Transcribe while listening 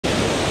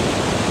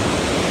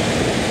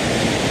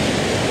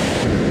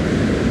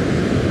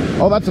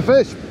Oh, that's a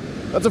fish.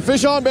 That's a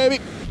fish on, baby.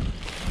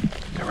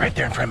 They're right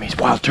there in front of me. It's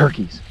wild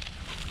turkeys.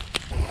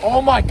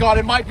 Oh my God,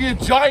 it might be a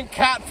giant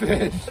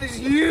catfish. It's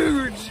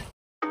huge.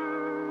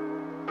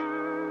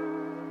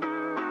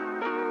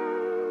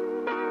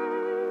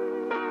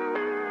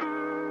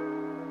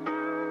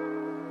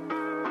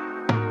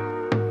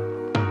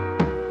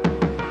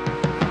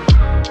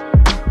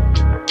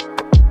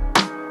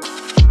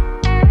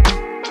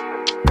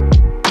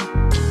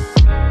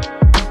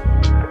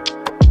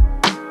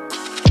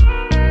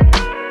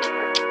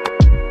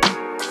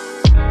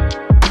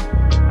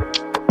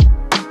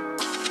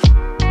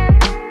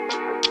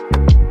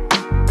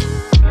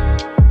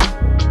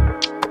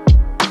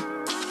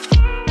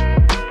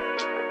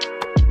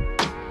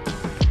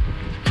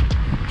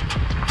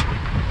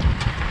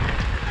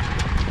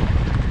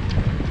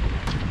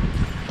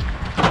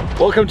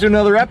 Welcome to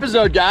another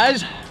episode,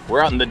 guys.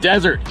 We're out in the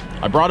desert.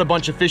 I brought a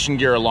bunch of fishing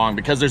gear along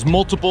because there's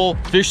multiple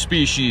fish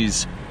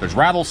species. There's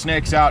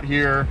rattlesnakes out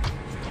here.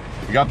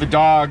 We got the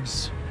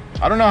dogs.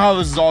 I don't know how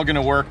this is all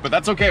gonna work, but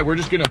that's okay. We're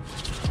just gonna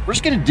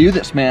do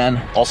this,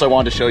 man. Also, I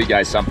wanted to show you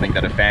guys something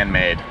that a fan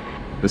made.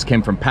 This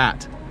came from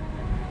Pat.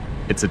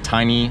 It's a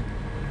tiny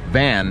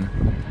van,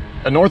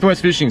 a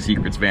Northwest Fishing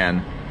Secrets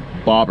van,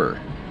 bobber.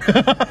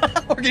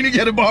 We're gonna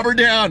get a bobber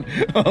down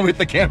with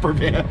the camper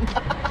van.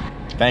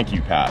 Thank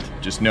you, Pat.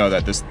 Just know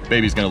that this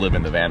baby's gonna live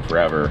in the van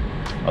forever,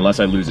 unless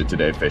I lose it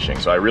today fishing.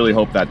 So I really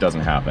hope that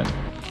doesn't happen.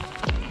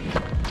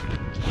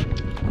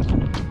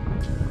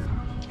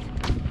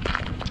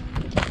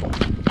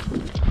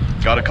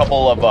 Got a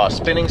couple of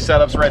spinning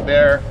setups right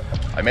there.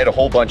 I made a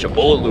whole bunch of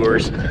bullet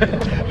lures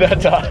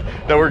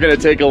that we're gonna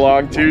take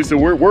along too. So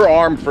we're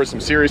armed for some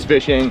serious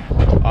fishing.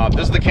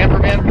 This is the camper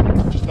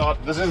van. Just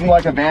thought, this isn't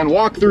like a van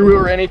walkthrough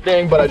or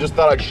anything, but I just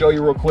thought I'd show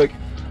you real quick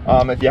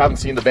if you haven't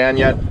seen the van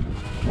yet.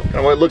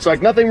 And what it looks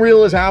like, nothing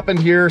real has happened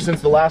here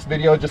since the last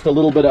video, just a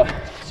little bit of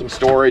some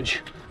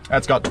storage.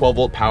 That's got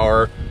 12-volt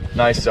power,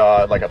 nice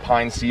like a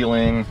pine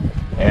ceiling,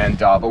 and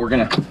but we're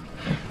gonna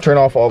turn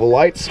off all the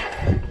lights.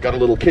 Got a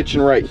little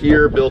kitchen right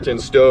here, built-in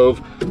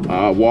stove,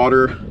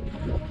 water,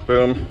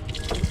 boom,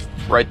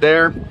 right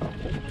there.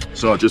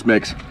 So it just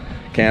makes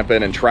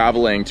camping and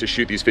traveling to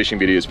shoot these fishing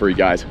videos for you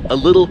guys a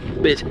little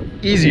bit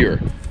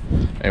easier.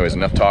 Anyways,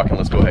 enough talking,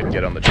 let's go ahead and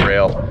get on the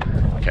trail,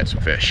 catch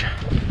some fish.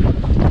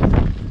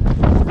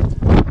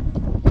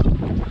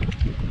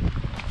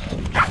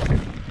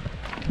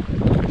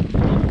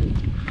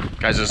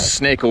 Guys, there's a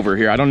snake over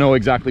here. I don't know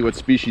exactly what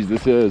species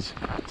this is.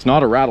 It's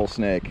not a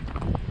rattlesnake.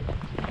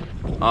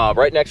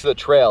 Right next to the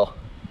trail.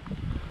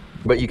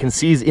 But you can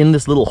see he's in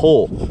this little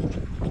hole.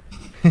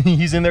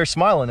 He's in there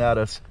smiling at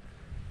us.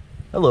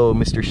 Hello,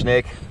 Mr.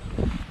 Snake.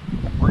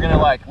 We're gonna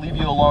like leave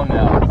you alone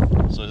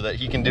now so that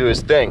he can do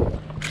his thing.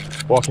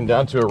 Walking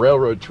down to a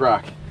railroad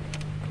track.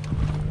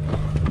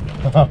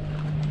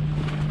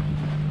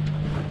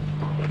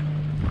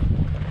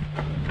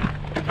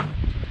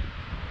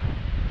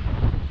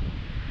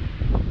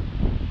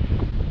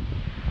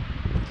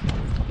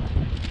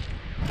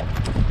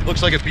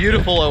 Looks like a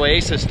beautiful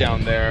oasis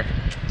down there.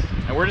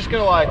 And we're just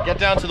gonna like get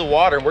down to the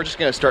water and we're just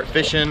gonna start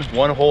fishing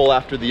one hole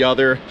after the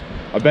other.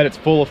 I bet it's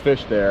full of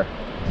fish there.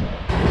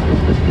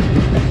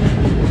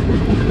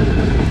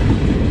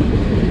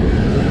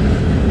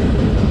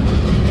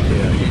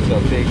 Yeah, he's a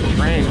big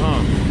train,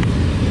 huh?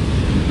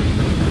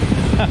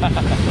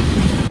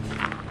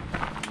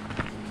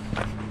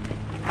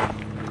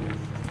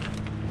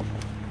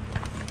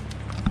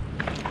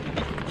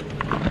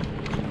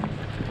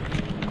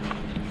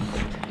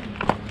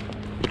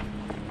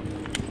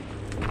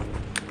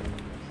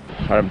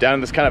 All right, I'm down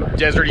in this kind of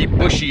deserty,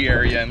 bushy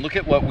area, and look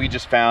at what we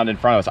just found in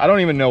front of us. I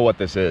don't even know what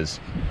this is.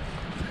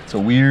 It's a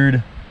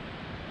weird,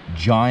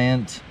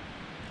 giant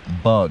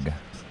bug.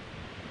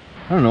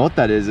 I don't know what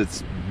that is.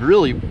 It's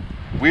really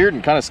weird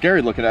and kind of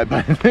scary looking at,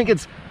 but I think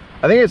it's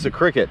a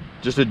cricket.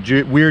 Just a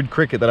weird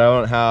cricket that I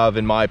don't have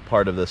in my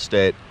part of the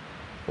state.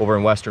 Over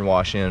in Western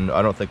Washington,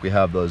 I don't think we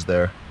have those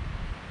there.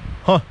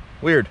 Huh,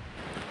 weird.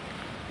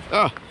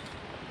 Ah.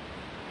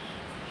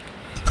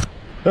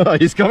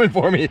 He's coming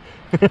for me.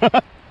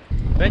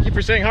 Thank you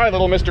for saying hi,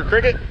 little Mr.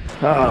 Cricket.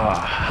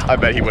 I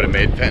bet he would have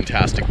made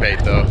fantastic bait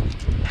though.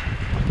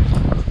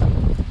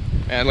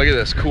 And look at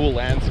this cool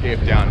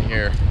landscape down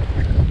here.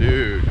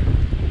 Dude.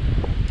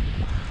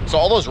 So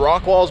all those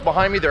rock walls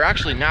behind me, they're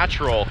actually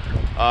natural.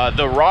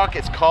 The rock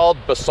is called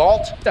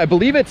basalt. I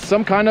believe it's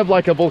some kind of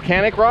like a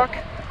volcanic rock.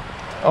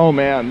 Oh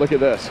man, look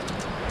at this.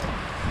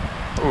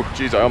 Oh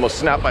geez, I almost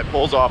snapped my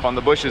poles off on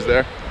the bushes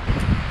there.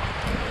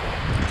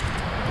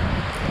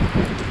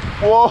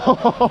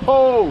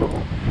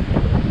 Whoa!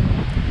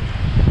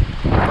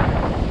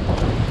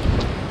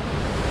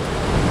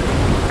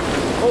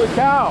 Holy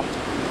cow!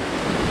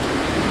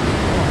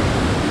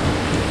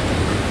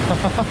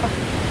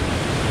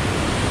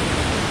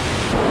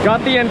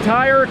 Got the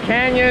entire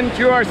canyon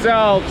to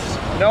ourselves.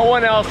 No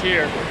one else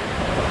here.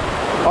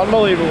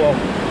 Unbelievable.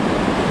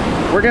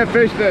 We're gonna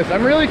fish this.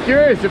 I'm really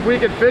curious if we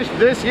could fish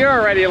this here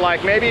already,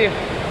 like maybe,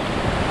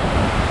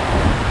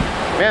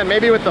 man,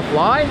 maybe with the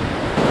fly?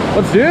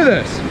 Let's do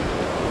this.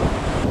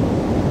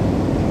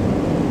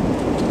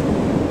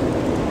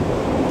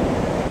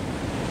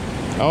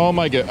 Oh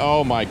my god.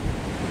 Oh my.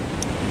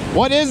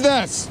 What is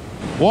this?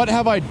 What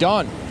have I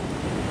done?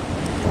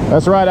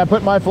 That's right. I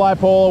put my fly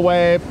pole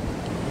away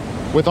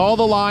with all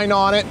the line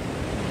on it.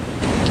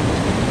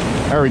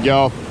 There we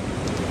go.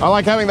 I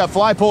like having that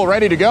fly pole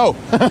ready to go.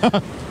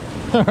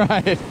 All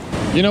right.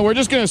 You know, we're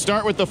just going to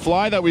start with the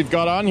fly that we've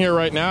got on here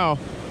right now.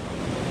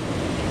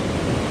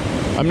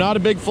 I'm not a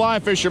big fly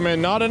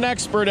fisherman, not an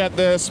expert at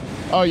this.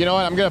 Oh, you know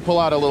what? I'm going to pull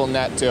out a little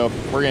net too.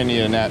 We're going to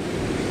need a net.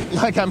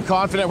 Like I'm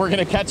confident we're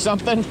going to catch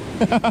something.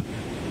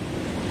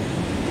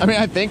 I mean,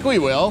 I think we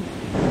will.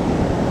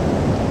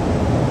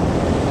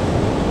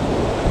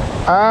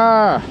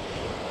 Ah.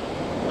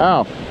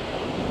 Ow.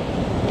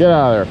 Get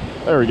out of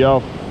there. There we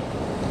go.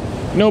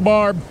 No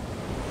barb.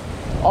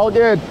 All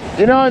good.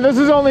 You know, this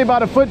is only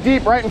about a foot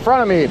deep right in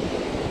front of me,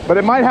 but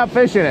it might have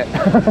fish in it.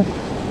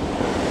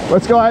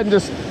 Let's go ahead and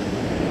just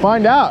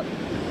find out.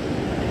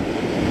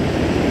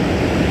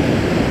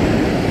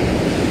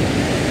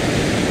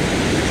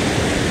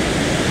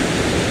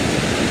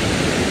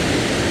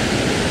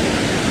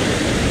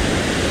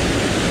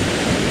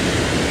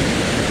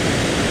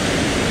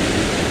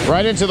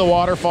 Right into the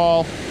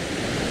waterfall.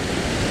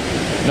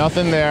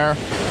 Nothing there.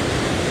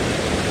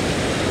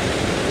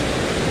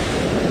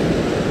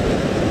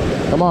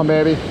 Come on,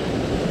 baby.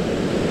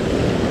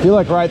 I feel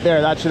like right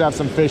there, that should have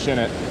some fish in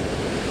it.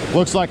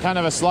 Looks like kind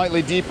of a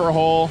slightly deeper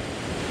hole.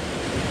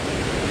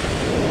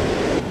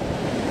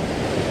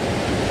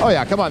 Oh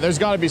yeah, come on, there's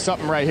gotta be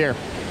something right here.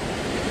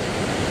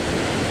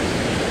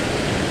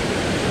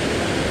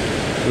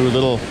 Ooh,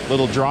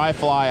 little dry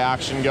fly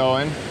action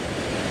going.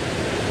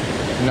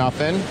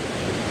 Nothing.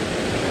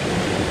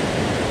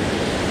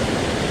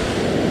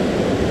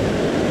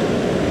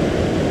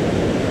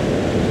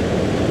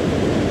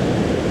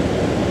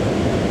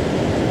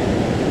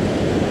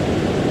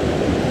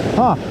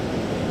 Huh.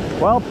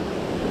 Well,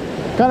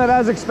 kind of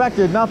as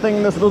expected, nothing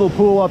in this little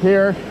pool up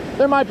here.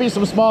 There might be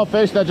some small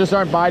fish that just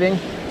aren't biting.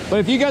 But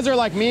if you guys are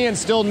like me and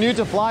still new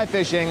to fly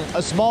fishing,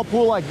 a small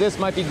pool like this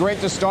might be great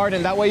to start,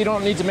 and that way you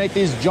don't need to make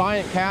these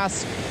giant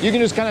casts. You can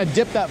just kind of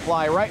dip that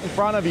fly right in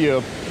front of you.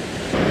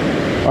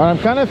 All right, I'm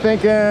kind of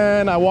thinking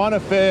I want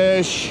to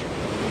fish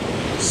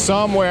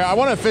somewhere. I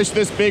want to fish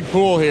this big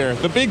pool here.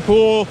 The big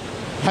pool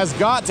has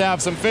got to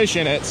have some fish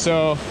in it,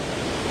 so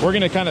we're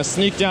going to kind of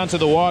sneak down to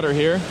the water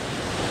here.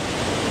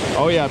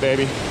 Oh yeah,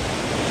 baby.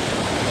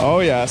 Oh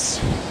yes.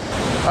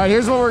 All right,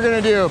 here's what we're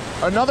gonna do.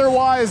 Another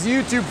wise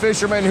YouTube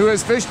fisherman who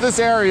has fished this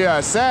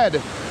area said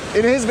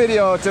in his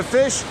video to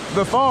fish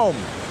the foam.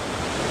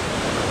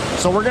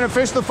 So we're gonna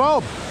fish the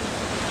foam.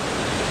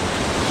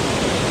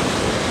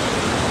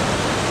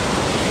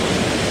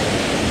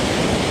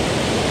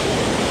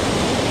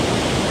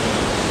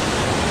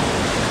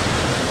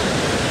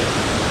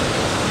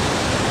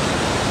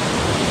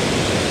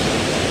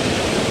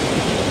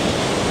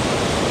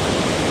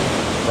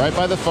 Right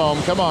by the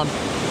foam, come on.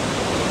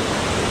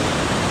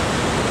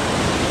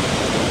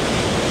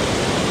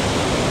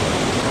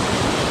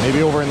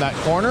 Maybe over in that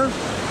corner.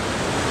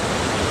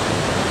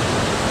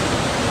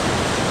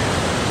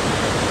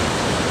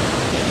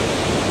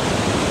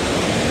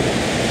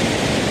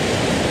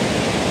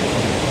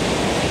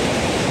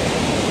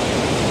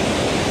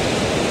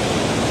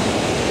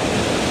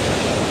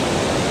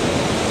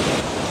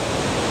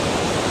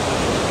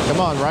 Come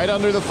on, right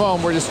under the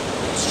foam. We're just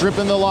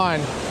stripping the line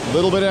a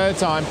little bit at a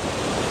time.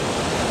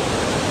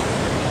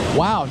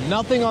 Wow,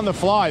 nothing on the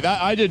fly.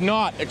 That I did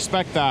not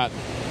expect that.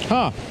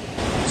 Huh.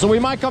 So we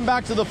might come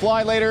back to the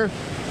fly later,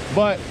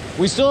 but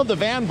we still have the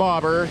van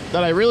bobber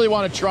that I really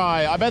want to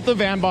try. I bet the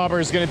van bobber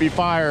is going to be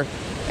fire.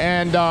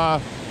 And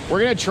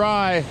we're going to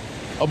try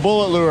a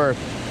bullet lure.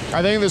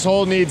 I think this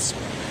hole needs,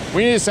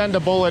 we need to send a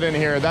bullet in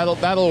here.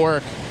 That'll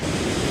work.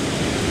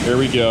 Here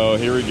we go,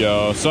 here we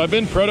go. So I've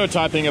been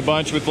prototyping a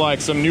bunch with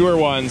like some newer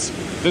ones.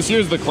 This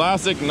here's the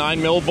classic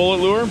 9mm bullet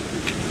lure.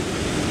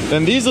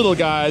 Then these little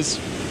guys,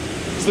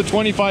 it's the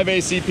 25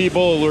 ACP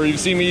bullet lure. You've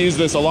seen me use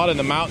this a lot in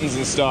the mountains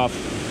and stuff.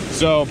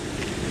 So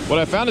what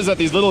I found is that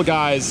these little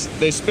guys,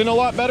 they spin a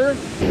lot better.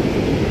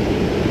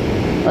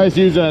 I just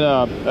use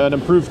an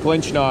improved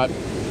clinch knot.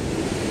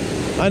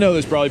 I know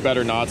there's probably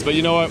better knots, but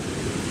you know what?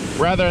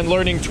 Rather than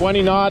learning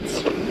 20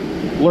 knots,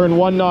 learn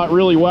one knot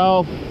really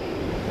well,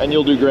 and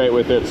you'll do great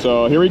with it.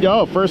 So here we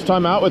go. First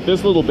time out with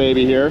this little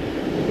baby here.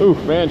 Ooh,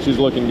 man, she's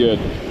looking good.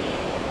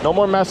 No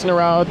more messing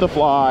around with the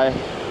fly.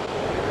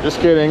 Just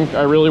kidding.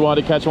 I really want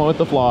to catch one with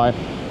the fly.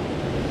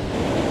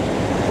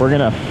 We're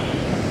gonna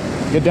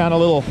get down a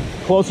little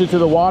closer to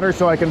the water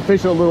so I can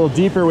fish a little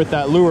deeper with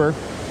that lure.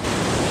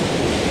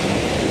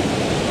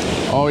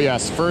 Oh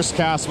yes, first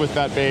cast with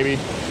that baby.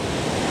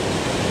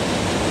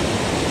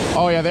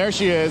 Oh yeah, there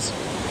she is.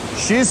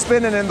 She's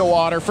spinning in the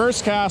water.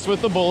 First cast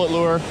with the bullet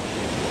lure.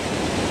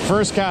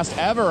 First cast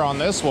ever on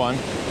this one.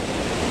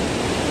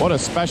 What a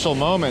special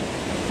moment.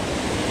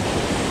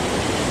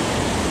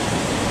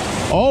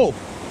 Oh!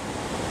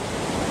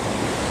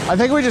 I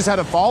think we just had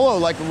a follow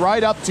like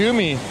right up to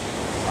me.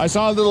 I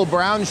saw a little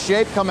brown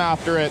shape come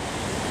after it.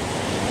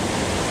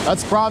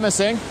 That's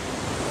promising.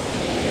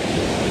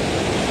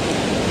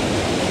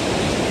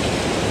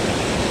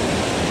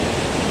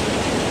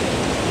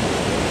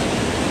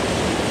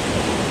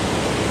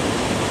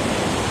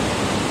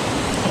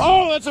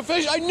 that's a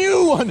fish. I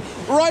knew one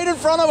right in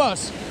front of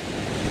us.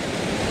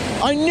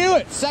 I knew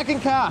it.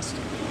 Second cast.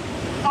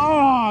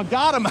 Oh,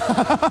 got him.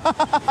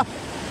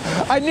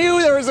 I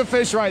knew there was a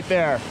fish right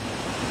there.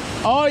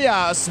 Oh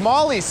yeah, a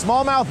smallie,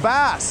 smallmouth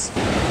bass.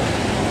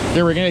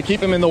 Here, we're gonna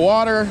keep him in the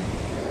water.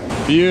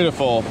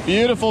 Beautiful,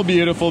 beautiful,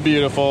 beautiful,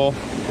 beautiful.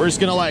 We're just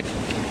gonna like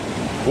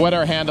wet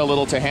our hand a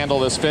little to handle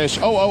this fish.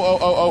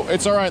 Oh,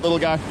 it's all right, little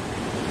guy.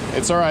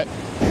 It's all right.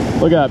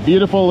 Look at that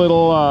beautiful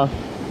little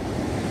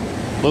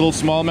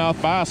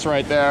smallmouth bass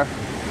right there.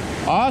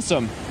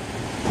 Awesome.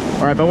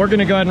 All right, but we're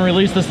gonna go ahead and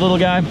release this little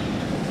guy.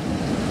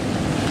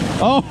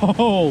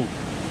 Oh,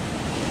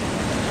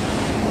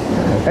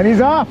 and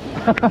he's off.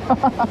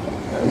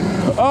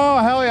 Oh,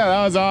 hell yeah,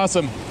 that was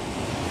awesome.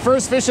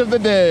 First fish of the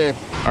day.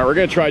 All right, we're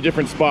gonna try a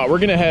different spot. We're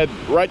gonna head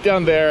right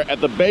down there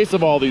at the base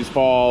of all these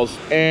falls.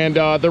 And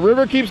the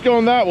river keeps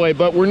going that way,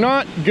 but we're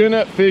not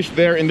gonna fish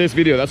there in this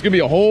video. That's gonna be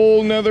a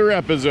whole nother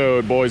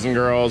episode, boys and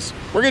girls.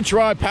 We're gonna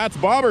try Pat's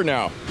bobber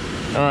now.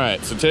 All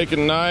right, so take a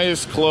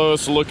nice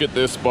close look at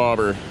this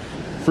bobber.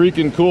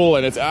 Freaking cool,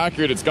 and it's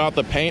accurate. It's got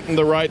the paint in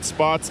the right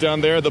spots down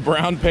there, the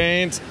brown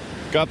paint,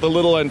 got the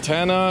little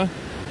antenna.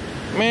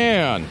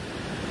 Man,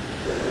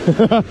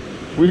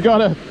 we got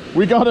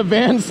a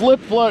van slip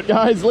float,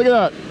 guys. Look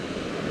at that.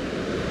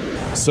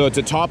 So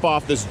to top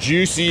off this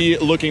juicy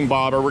looking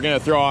bobber, we're gonna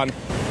throw on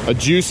a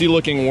juicy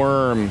looking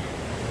worm.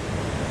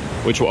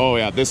 Which, oh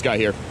yeah, this guy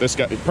here. This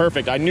guy,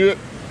 perfect. I knew it.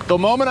 The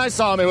moment I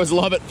saw him, it was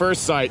love at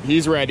first sight.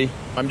 He's ready.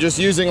 I'm just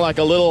using like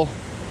a little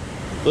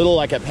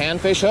like a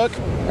panfish hook,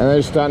 and I'm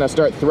just trying to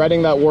start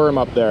threading that worm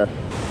up there.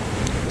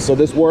 So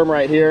this worm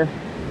right here,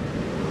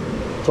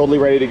 totally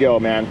ready to go,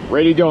 man.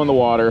 Ready to go in the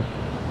water.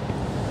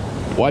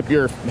 Wipe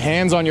your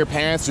hands on your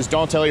pants. Just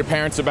don't tell your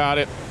parents about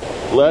it.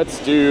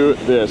 Let's do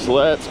this.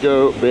 Let's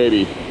go,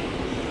 baby.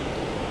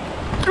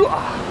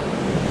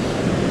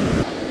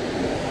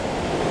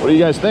 What do you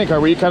guys think? Are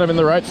we kind of in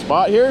the right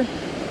spot here?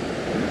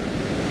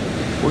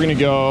 We're gonna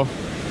go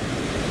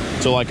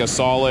to like a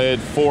solid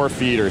 4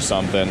 feet or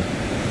something.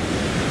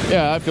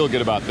 Yeah, I feel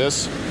good about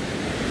this.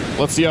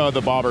 Let's see how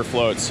the bobber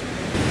floats.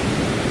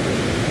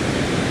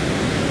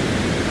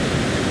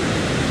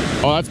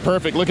 Oh, that's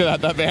perfect. Look at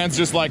that. That van's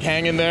just like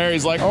hanging there.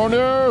 He's like, oh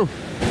no.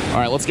 All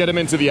right, let's get him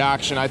into the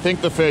action. I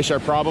think the fish are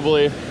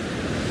probably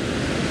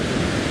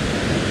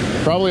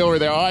over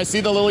there. Oh, I see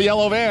the little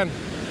yellow van.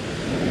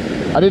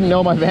 I didn't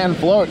know my van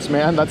floats,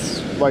 man.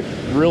 That's like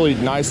really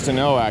nice to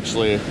know,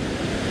 actually.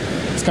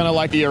 It's kind of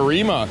like the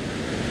Arima,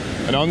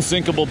 an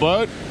unsinkable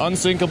boat,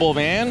 unsinkable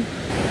van.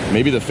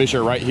 Maybe the fish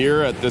are right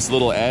here at this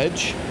little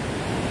edge.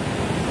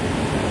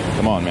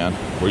 Come on, man.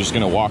 We're just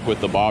gonna walk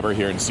with the bobber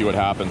here and see what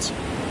happens.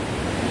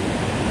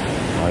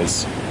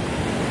 Nice.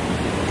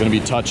 Gonna be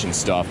touching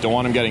stuff. Don't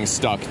want him getting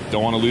stuck.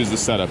 Don't want to lose the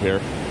setup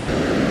here.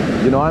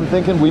 You know, I'm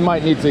thinking we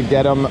might need to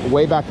get him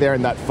way back there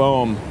in that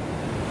foam.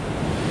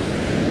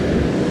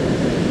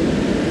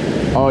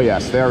 Oh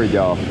yes, there we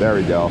go. There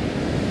we go.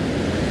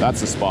 That's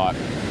the spot.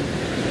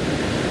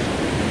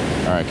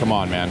 All right, come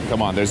on, man.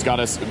 Come on. There's got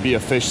to be a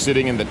fish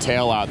sitting in the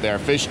tail out there.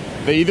 Fish,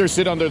 they either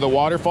sit under the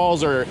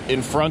waterfalls or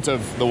in front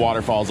of the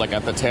waterfalls, like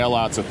at the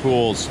tailouts of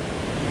pools.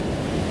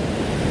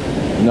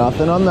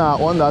 Nothing on that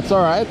one. That's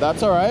all right.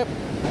 That's all right.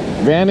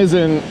 Van is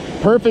in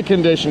perfect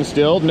condition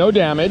still. No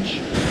damage.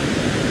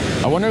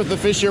 I wonder if the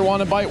fish here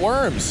want to bite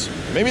worms.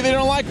 Maybe they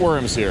don't like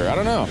worms here. I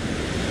don't know.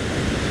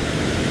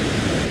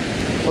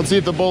 Let's see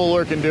if the bull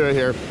lure can do it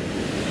here.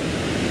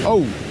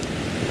 Oh.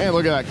 Man,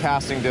 look at that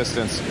casting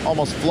distance.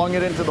 Almost flung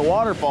it into the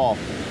waterfall.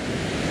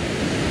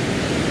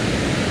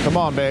 Come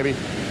on, baby.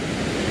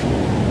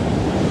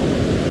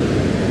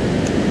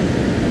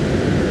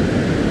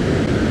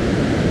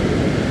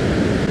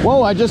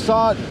 Whoa, I just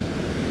saw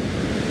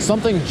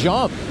something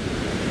jump.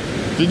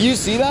 Did you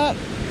see that?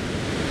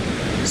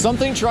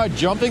 Something tried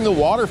jumping the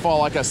waterfall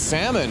like a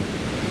salmon.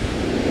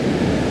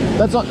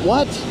 That's not,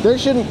 what?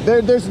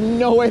 There's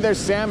no way there's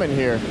salmon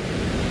here.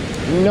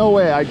 No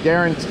way, I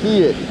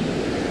guarantee it.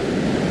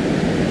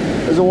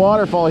 There's a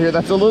waterfall here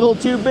that's a little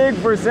too big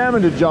for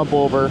salmon to jump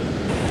over. All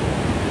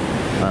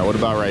right, what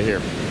about right here?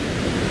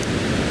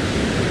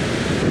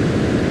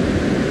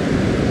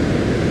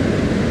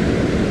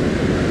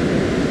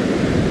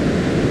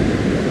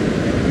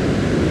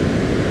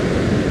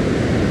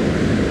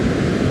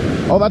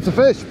 Oh, that's a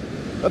fish.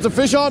 That's a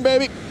fish on,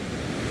 baby.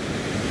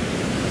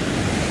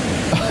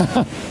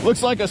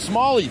 Looks like a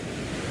smallie.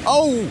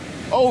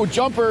 Oh,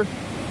 jumper.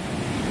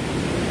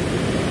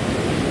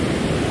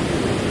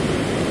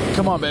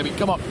 Come on, baby,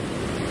 come on.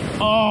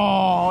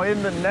 Oh,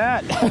 in the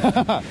net.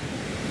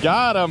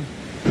 Got him.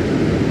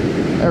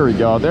 There we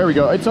go, there we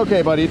go. It's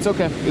okay, buddy, it's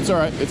okay. It's all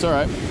right, it's all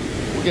right.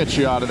 We'll get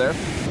you out of there.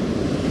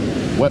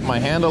 Wet my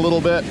hand a little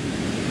bit.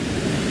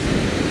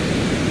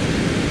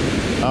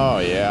 Oh,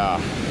 yeah.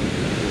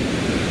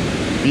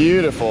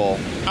 Beautiful.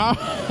 Ah,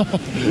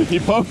 he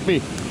poked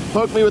me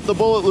with the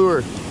bullet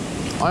lure.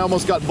 I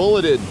almost got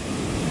bulleted.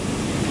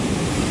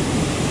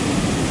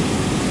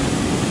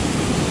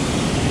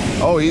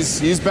 Oh,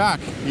 he's back.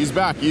 He's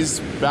back. He's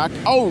back.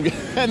 Oh,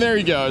 and there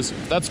he goes.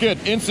 That's good.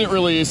 Instant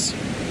release.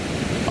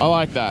 I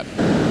like that.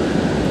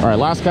 All right,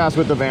 last cast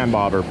with the van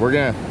bobber. We're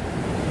gonna,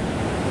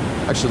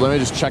 actually, let me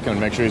just check him and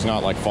make sure he's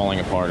not like falling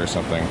apart or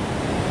something.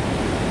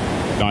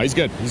 No, he's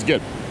good, he's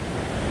good.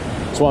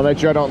 Just wanna make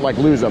sure I don't like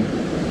lose him.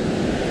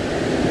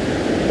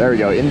 There we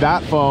go, in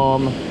that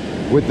foam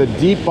with the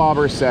deep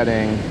bobber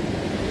setting.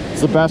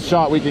 It's the best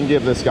shot we can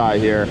give this guy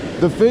here.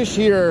 The fish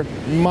here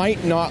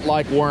might not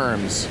like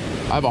worms.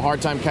 I have a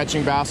hard time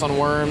catching bass on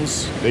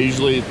worms. They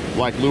usually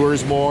like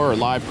lures more or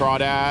live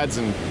crawdads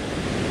and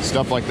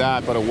stuff like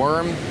that, but a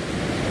worm,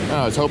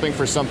 I was hoping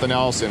for something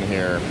else in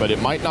here, but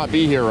it might not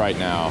be here right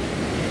now.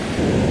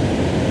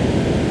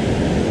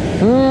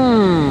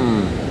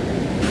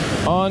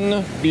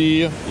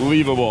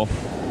 Unbelievable.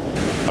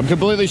 I'm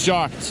completely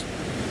shocked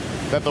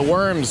that the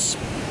worms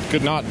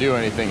could not do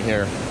anything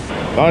here.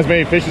 Not as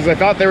many fish as I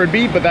thought there would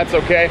be, but that's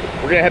okay.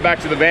 We're gonna head back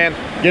to the van,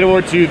 get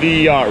over to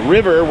the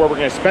river where we're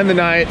gonna spend the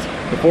night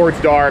before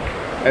it's dark,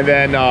 and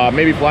then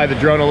maybe fly the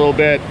drone a little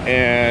bit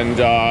and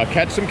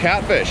catch some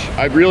catfish.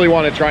 I really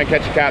want to try and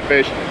catch a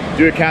catfish,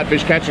 do a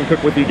catfish catch and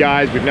cook with you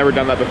guys. We've never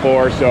done that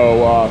before,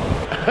 so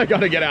I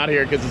gotta get out of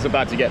here because it's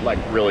about to get like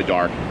really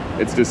dark.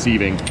 It's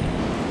deceiving.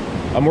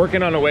 I'm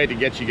working on a way to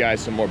get you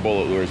guys some more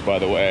bullet lures, by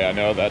the way. I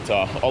know that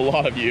a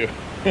lot of you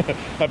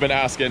have been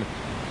asking,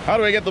 how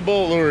do I get the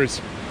bullet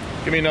lures?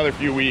 Give me another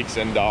few weeks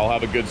and I'll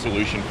have a good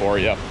solution for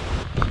you.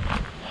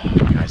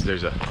 Guys,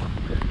 there's a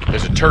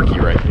turkey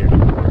right here.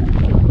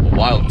 A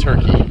wild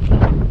turkey.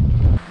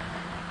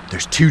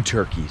 There's 2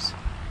 turkeys.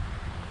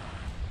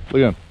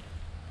 Look at them.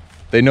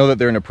 They know that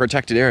they're in a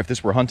protected area. If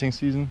this were hunting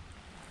season,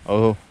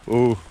 oh,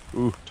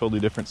 totally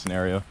different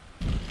scenario.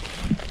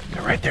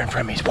 They're right there in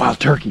front of me. It's wild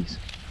turkeys.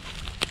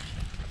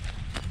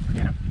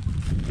 Look at them.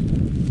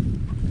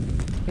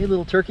 Hey,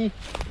 little turkey.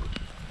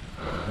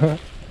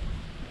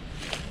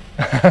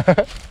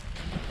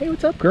 Hey,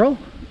 what's up, girl?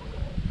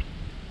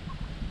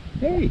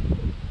 Hey.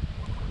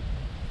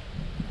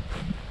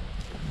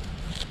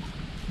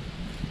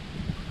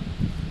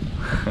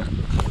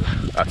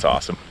 That's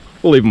awesome.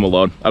 We'll leave them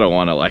alone. I don't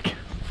want to like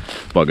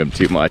bug them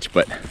too much,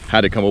 but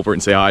had to come over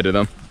and say hi to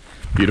them.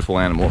 Beautiful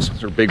animals.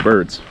 They're big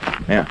birds.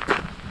 Yeah.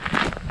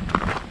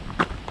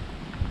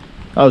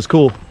 That was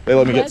cool. They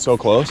let me get so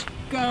close.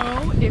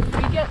 Go if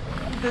we get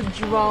the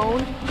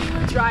drone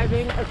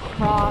driving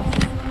across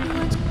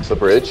the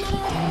bridge.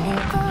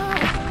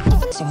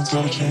 Someone's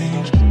gotta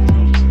change.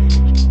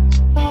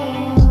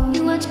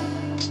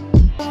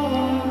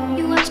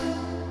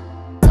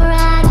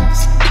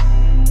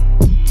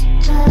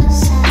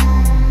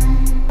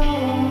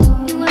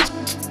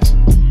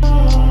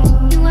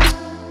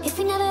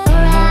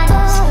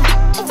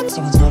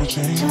 Someone's gotta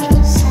change.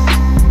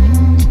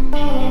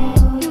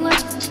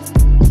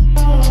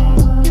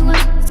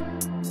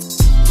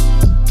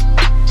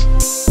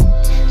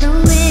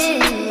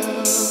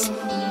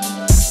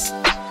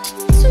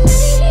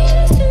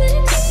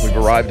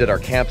 Arrived at our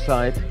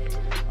campsite.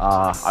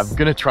 I'm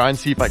gonna try and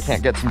see if I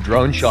can't get some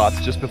drone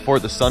shots just before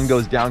the sun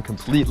goes down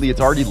completely.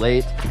 It's already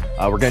late.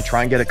 We're gonna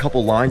try and get a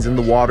couple lines in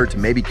the water to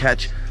maybe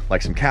catch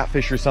like some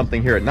catfish or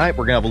something here at night.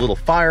 We're gonna have a little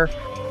fire.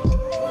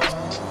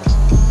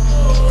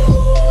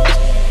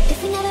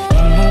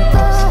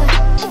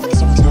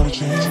 Someone's gotta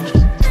change.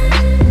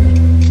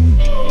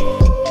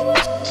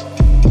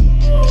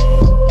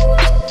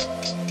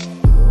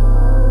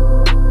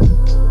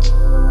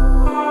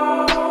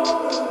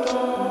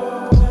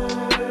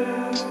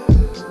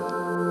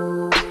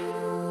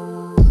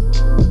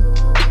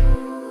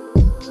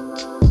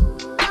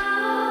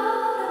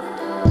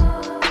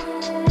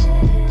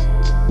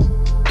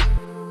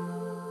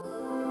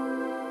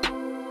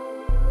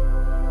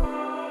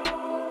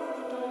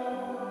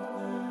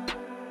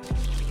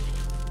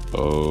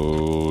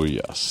 Oh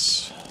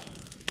yes,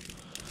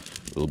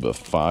 a little bit of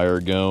fire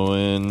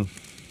going.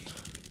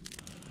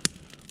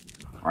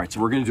 All right,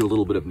 so we're gonna do a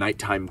little bit of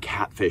nighttime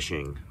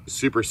catfishing.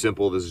 Super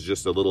simple. This is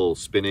just a little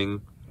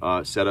spinning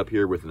setup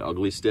here with an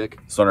ugly stick.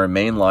 So on our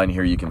main line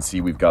here, you can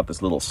see we've got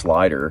this little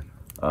slider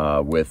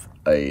with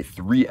a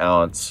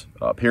 3-ounce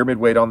pyramid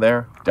weight on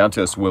there, down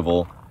to a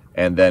swivel,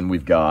 and then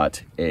we've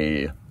got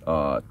a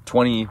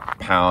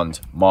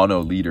 20-pound mono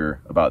leader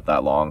about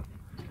that long.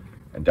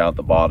 And down at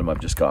the bottom, I've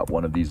just got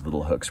one of these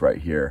little hooks right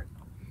here.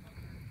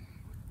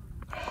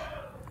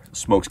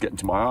 Smoke's getting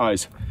to my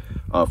eyes.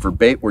 For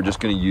bait, we're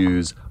just gonna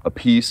use a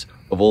piece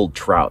of old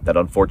trout that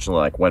unfortunately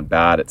like went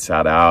bad. It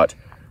sat out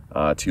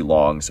too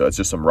long. So it's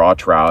just some raw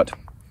trout,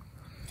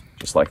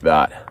 just like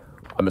that.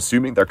 I'm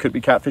assuming there could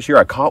be catfish here.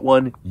 I caught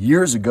one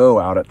years ago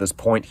out at this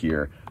point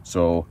here.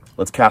 So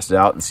let's cast it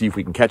out and see if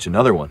we can catch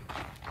another one.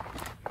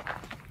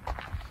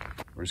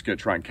 We're just gonna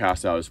try and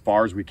cast out as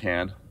far as we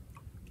can.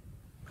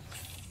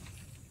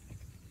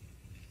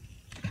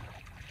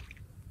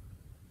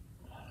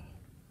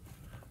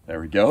 There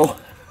we go.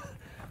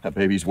 That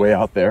baby's way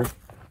out there.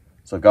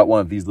 So I've got one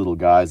of these little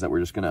guys that we're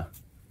just gonna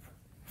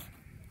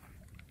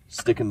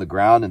stick in the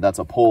ground, and that's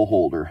a pole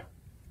holder.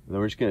 And then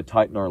we're just gonna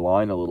tighten our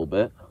line a little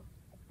bit.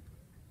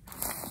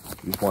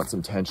 We just want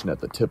some tension at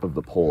the tip of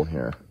the pole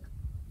here.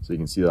 So you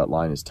can see that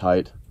line is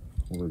tight.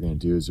 What we're gonna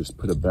do is just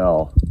put a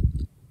bell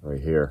right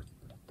here.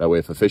 That way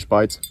if a fish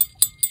bites,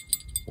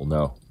 we'll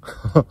know.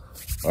 All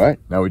right,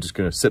 now we're just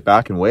gonna sit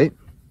back and wait.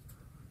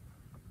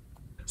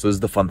 So this is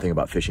the fun thing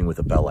about fishing with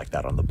a bell like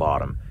that on the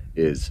bottom,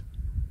 is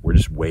we're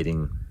just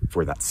waiting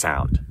for that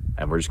sound.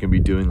 And we're just gonna be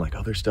doing like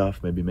other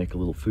stuff, maybe make a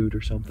little food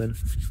or something.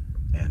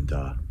 And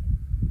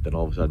then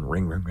all of a sudden,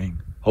 ring, ring,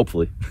 ring.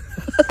 Hopefully.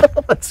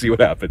 Let's see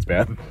what happens,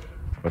 man.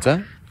 What's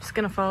that? Just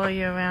gonna follow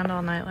you around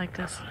all night like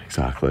this.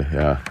 Exactly,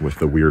 yeah. With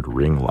the weird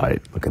ring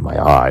light. Look at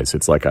my eyes.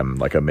 It's like I'm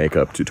like a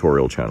makeup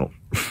tutorial channel.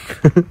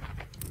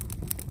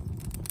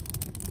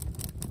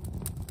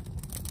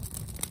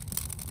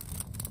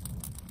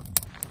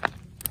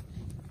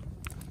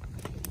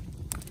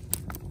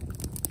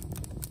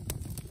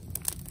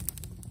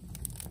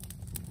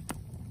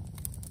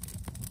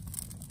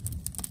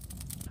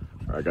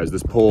 All right, guys,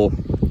 this pole,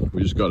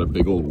 we just got a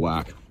big old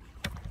whack.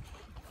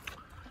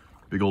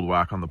 Big old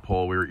whack on the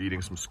pole. We were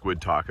eating some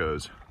squid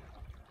tacos.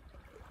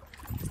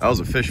 That was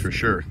a fish for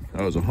sure.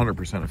 That was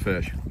 100% a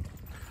fish.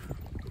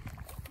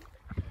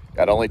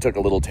 That only took a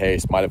little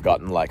taste. Might have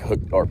gotten like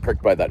hooked or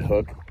pricked by that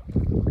hook.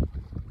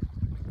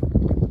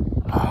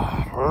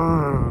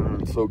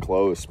 So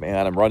close,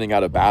 man. I'm running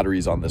out of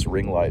batteries on this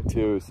ring light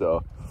too,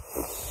 so.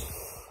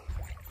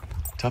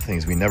 Tough thing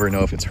is we never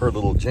know if it's her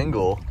little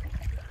jingle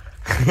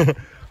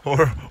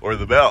or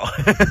the bell.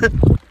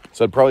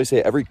 So I'd probably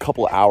say every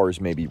couple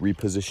hours, maybe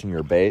reposition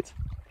your bait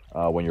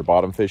when you're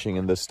bottom fishing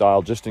in this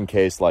style, just in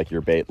case like your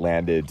bait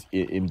landed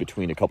in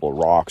between a couple of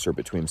rocks or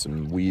between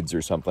some weeds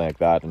or something like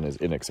that and is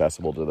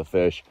inaccessible to the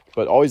fish.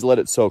 But always let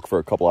it soak for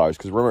a couple hours,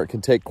 because remember, it can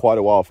take quite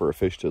a while for a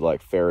fish to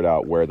like ferret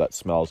out where that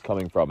smell is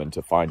coming from and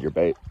to find your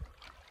bait.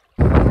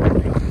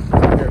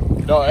 Here.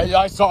 No,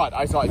 I saw it.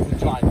 It's a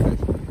giant fish.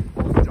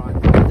 It's a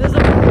giant fish. There's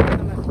a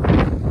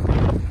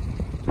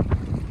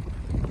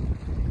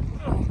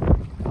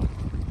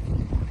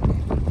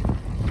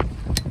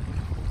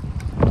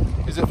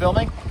Is it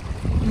filming?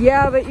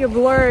 Yeah, but you're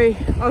blurry.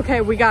 Okay,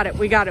 we got it.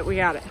 We just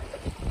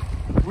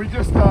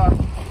got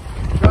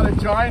a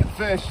giant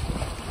fish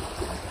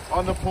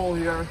on the pole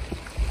here.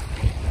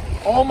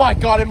 Oh my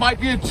God, it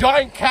might be a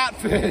giant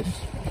catfish.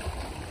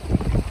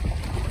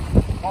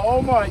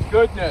 Oh my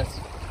goodness.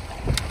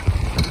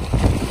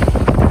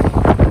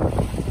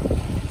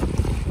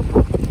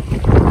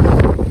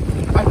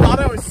 I thought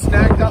I was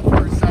snagged up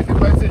for a second,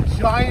 but it's a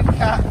giant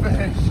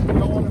catfish. You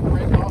don't want to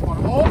break off on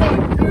it. Oh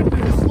my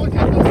goodness, look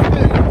at this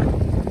thing.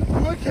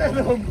 Look at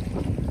him.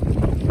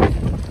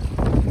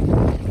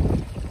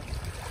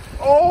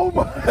 Oh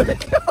my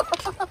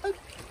God.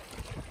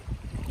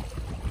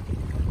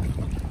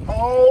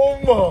 Oh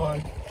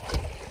my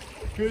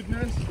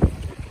goodness.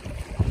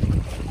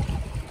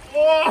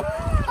 Oh.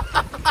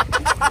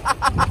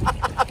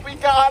 We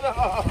got him.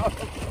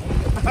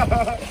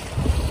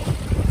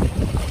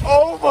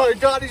 Oh my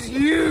God, he's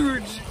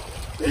huge.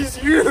 He's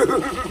huge.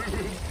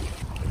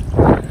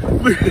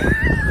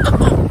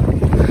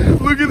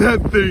 Look at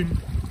that thing.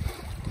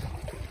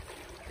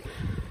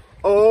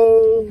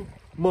 Oh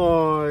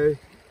my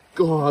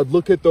God,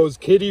 look at those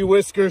kitty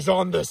whiskers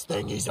on this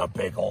thing. He's a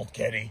big old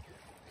kitty.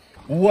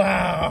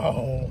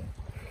 Wow.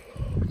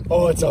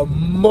 Oh, it's a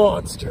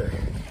monster.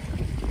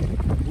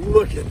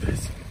 Look at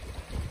this.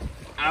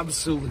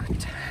 Absolute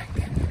tank.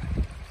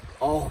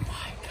 Oh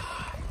my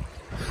God.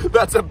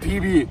 That's a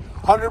PB.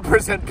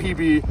 100%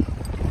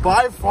 PB.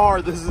 By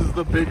far, this is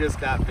the biggest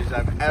catfish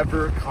I've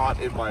ever caught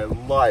in my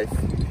life.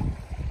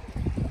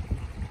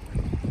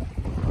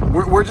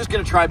 We're just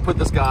gonna try and put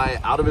this guy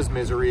out of his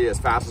misery as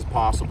fast as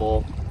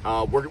possible.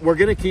 We're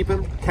gonna keep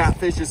him.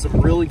 Catfish is some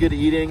really good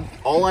eating.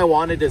 All I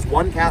wanted is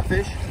one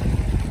catfish.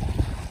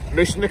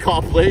 Mission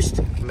accomplished,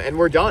 and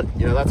we're done.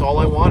 You know, that's all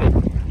I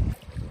wanted.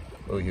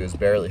 Oh, he was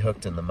barely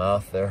hooked in the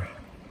mouth there.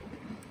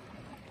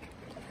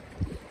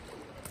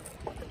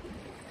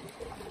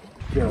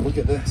 Here, look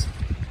at this.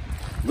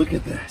 Look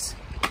at this.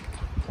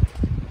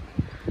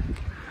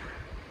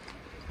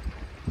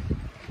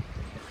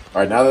 All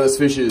right, now that this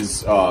fish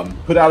is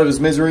put out of his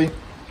misery,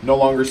 no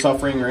longer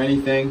suffering or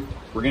anything,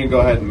 we're gonna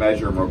go ahead and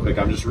measure him real quick.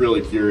 I'm just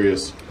really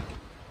curious.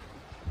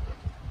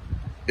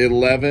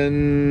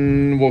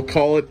 11, we'll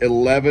call it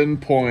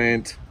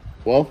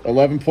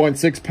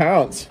 11.6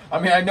 pounds. I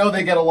mean, I know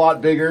they get a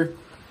lot bigger,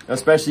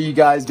 especially you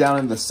guys down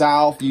in the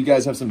south. You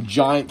guys have some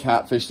giant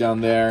catfish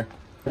down there.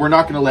 We're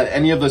not gonna let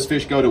any of those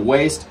fish go to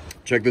waste.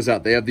 Check this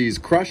out, they have these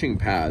crushing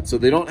pads, so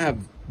they don't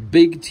have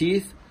big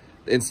teeth.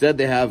 Instead,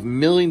 they have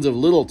millions of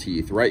little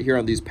teeth right here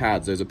on these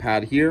pads. There's a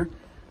pad here,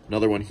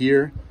 another one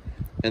here,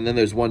 and then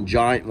there's one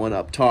giant one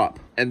up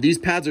top. And these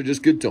pads are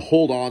just good to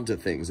hold on to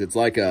things. It's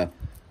like a,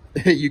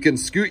 you can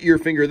scoot your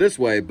finger this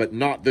way, but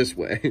not this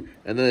way.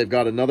 And then they've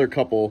got another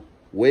couple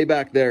way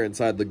back there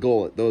inside the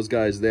gullet. Those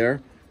guys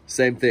there,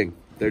 same thing.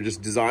 They're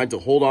just designed to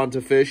hold on to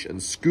fish and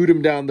scoot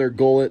them down their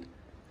gullet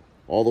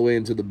all the way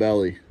into the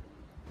belly.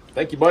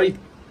 Thank you, buddy.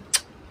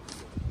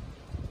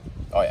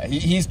 Oh yeah,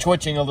 he's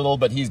twitching a little,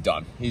 but he's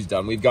done. He's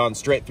done. We've gone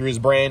straight through his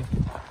brain.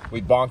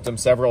 We've bonked him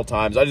several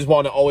times. I just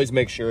want to always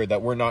make sure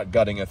that we're not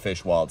gutting a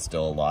fish while it's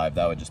still alive.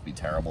 That would just be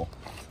terrible.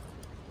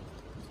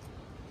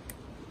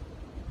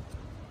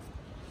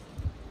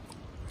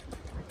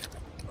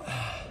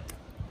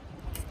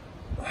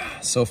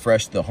 So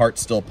fresh, the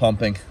heart's still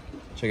pumping.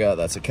 Check out,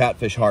 that's a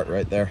catfish heart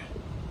right there.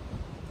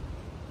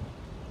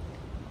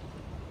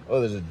 Oh,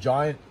 there's a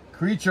giant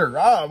creature.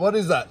 Ah, what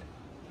is that?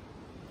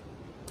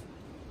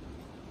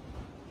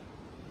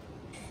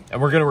 And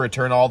we're gonna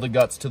return all the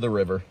guts to the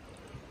river.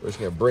 We're just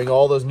gonna bring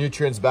all those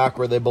nutrients back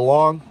where they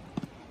belong.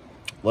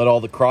 Let all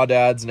the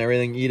crawdads and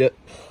everything eat it.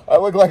 I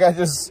look like I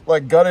just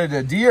like gutted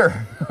a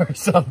deer or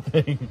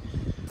something.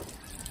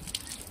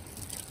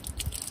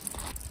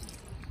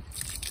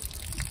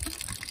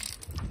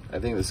 I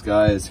think this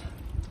guy is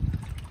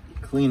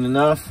clean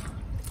enough.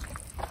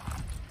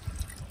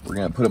 We're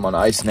gonna put him on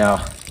ice now.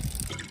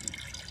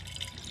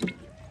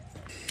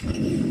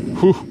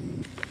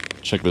 Whew.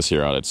 Check this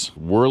here out. It's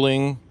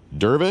whirling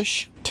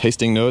dervish,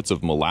 tasting notes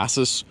of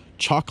molasses,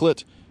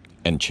 chocolate,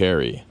 and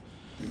cherry.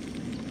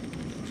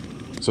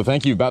 So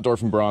thank you,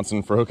 Batdorf and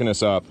Bronson, for hooking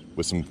us up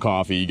with some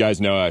coffee. You guys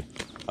know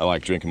I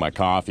like drinking my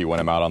coffee when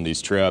I'm out on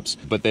these trips,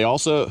 but they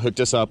also hooked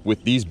us up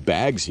with these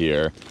bags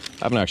here.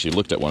 I haven't actually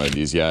looked at one of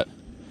these yet,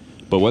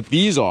 but what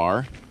these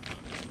are,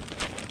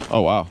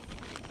 oh wow,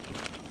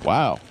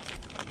 wow,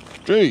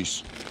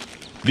 jeez.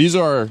 These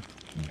are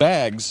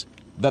bags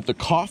that the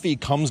coffee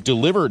comes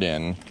delivered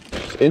in.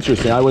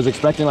 Interesting, I was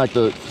expecting like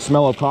the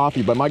smell of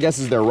coffee, but my guess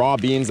is they're raw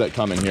beans that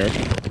come in here.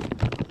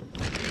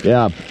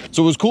 Yeah,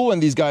 so it was cool when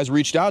these guys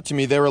reached out to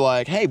me. They were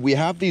like, hey, we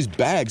have these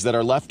bags that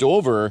are left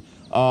over,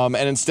 and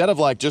instead of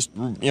like just,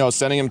 you know,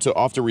 sending them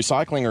off to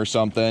recycling or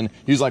something,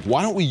 he's like,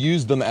 why don't we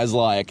use them as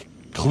like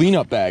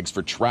cleanup bags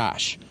for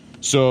trash?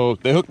 So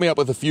they hooked me up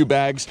with a few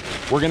bags.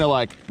 We're gonna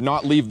like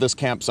not leave this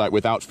campsite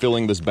without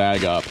filling this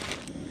bag up.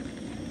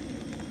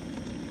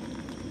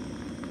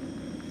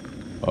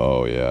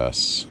 Oh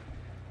yes.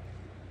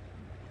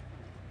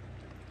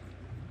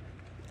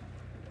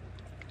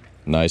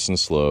 Nice and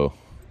slow.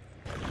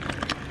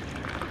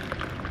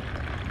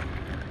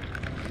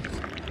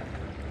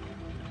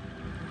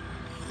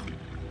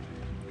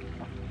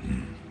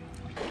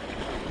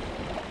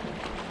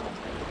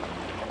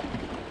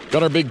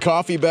 Got our big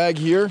coffee bag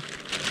here.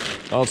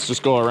 Now let's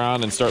just go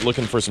around and start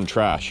looking for some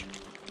trash.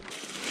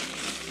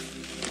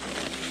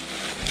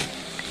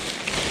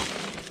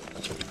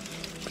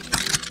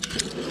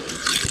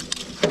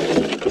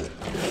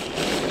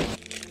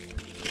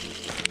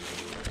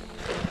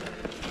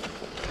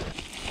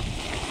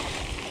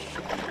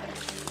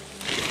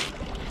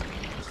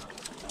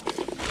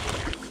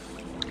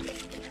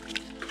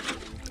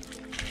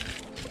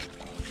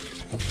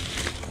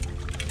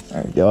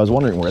 There we go. I was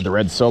wondering where the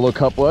red Solo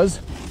cup was.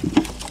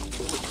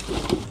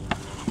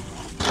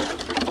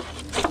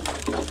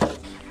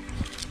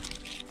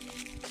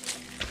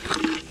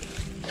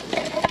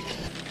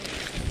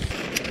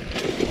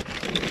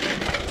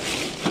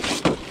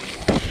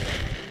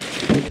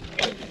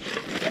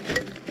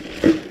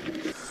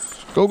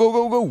 Go, go,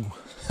 go, go.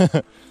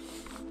 What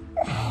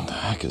the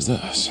heck is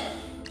this?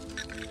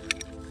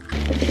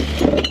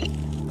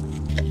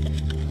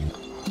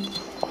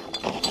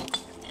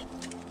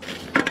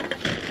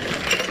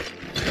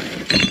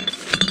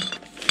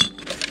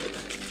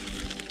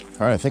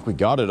 All right, I think we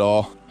got it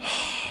all.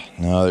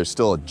 No, there's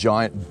still a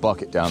giant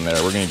bucket down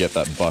there. We're gonna get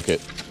that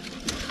bucket.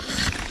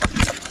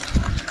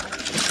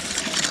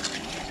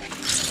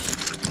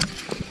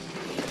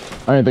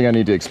 I don't think I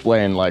need to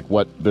explain like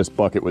what this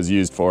bucket was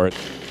used for.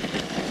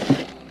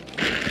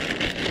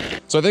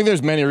 So I think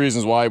there's many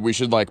reasons why we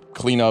should like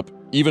clean up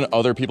even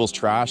other people's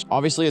trash.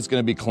 Obviously it's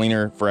gonna be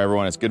cleaner for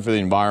everyone. It's good for the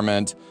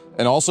environment.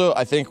 And also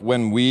I think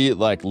when we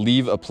like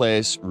leave a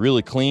place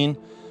really clean,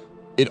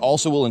 it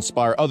also will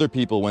inspire other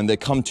people when they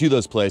come to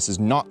those places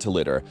not to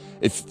litter.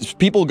 If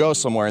people go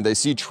somewhere and they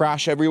see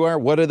trash everywhere,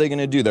 what are they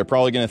gonna do? They're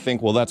probably gonna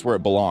think, well, that's where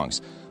it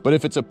belongs. But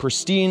if it's a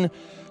pristine,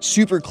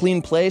 super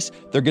clean place,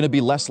 they're gonna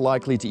be less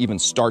likely to even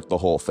start the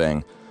whole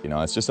thing. You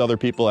know, it's just other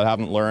people that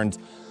haven't learned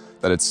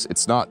that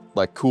it's not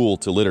like cool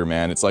to litter,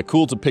 man. It's like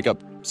cool to pick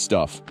up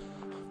stuff.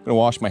 I'm gonna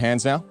wash my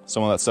hands now.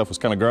 Some of that stuff was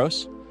kind of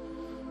gross.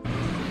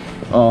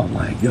 Oh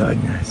my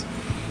goodness.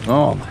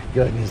 Oh my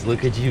goodness,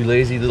 look at you,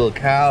 lazy little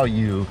cow,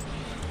 you.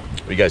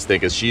 What do you guys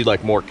think? Is she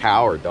like more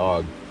cow or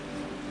dog?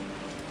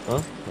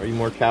 Huh? Are you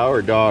more cow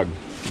or dog?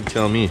 You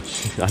tell me.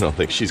 I don't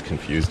think she's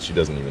confused. She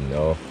doesn't even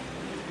know.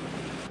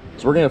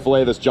 So we're gonna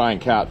fillet this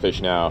giant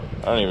catfish now.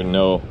 I don't even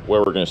know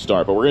where we're gonna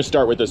start, but we're gonna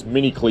start with this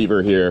mini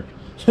cleaver here.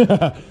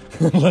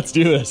 Let's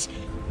do this.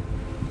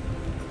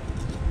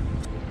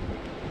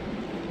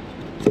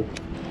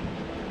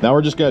 Now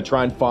we're just gonna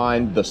try and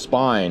find the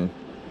spine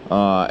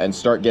and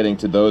start getting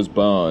to those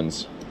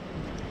bones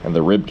and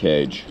the rib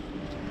cage.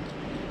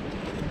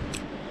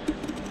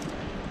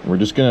 We're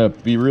just gonna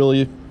be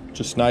really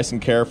just nice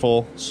and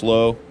careful,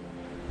 slow.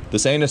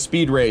 This ain't a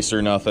speed race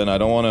or nothing. I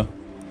don't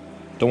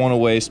wanna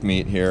waste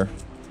meat here.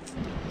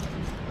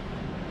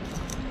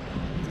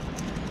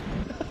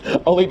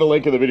 I'll leave a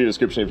link in the video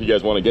description if you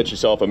guys want to get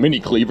yourself a mini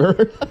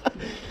cleaver.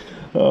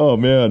 Oh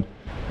man.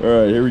 All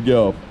right, here we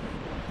go.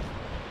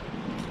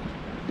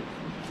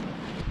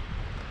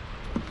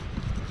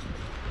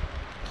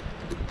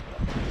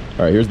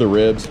 All right, here's the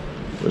ribs.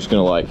 We're just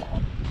gonna like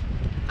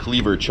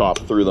cleaver chop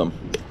through them.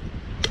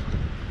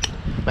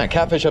 Man,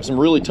 catfish have some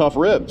really tough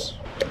ribs.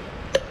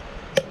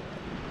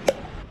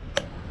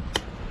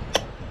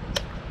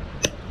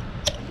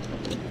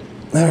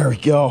 There we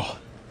go.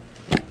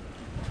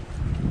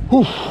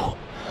 Whew.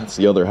 That's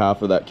the other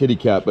half of that kitty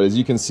cat, but as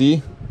you can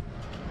see,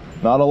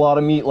 not a lot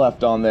of meat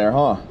left on there,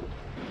 huh?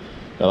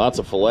 Now that's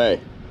a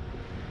fillet.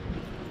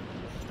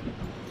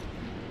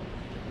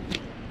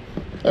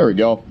 There we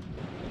go.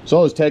 So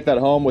I'll just take that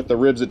home with the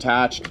ribs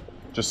attached,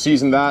 just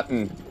season that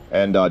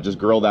and just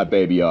grill that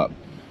baby up.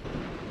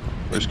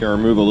 We're just gonna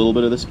remove a little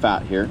bit of this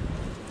fat here.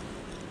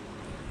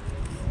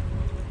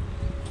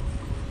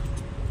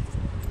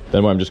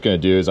 Then what I'm just gonna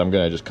do is I'm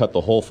gonna just cut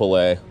the whole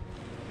fillet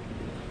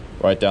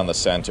right down the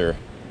center.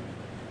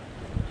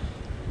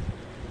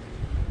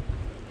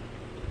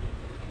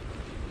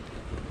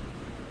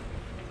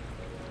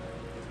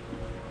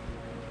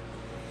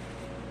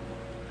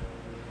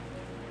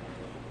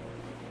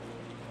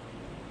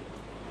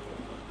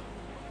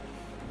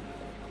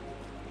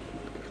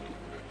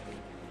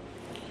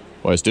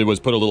 What I just did was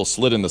put a little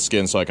slit in the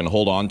skin so I can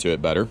hold on to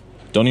it better.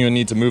 Don't even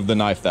need to move the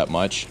knife that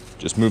much.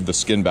 Just move the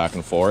skin back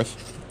and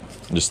forth.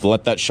 And just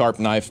let that sharp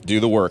knife do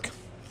the work.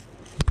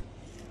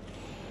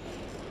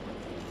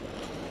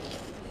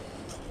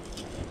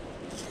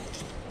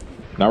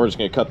 Now we're just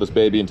gonna cut this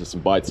baby into some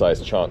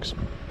bite-sized chunks.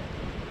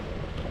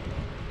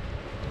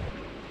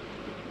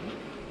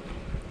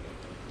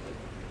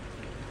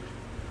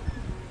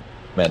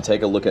 Man,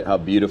 take a look at how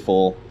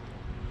beautiful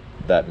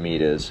that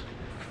meat is.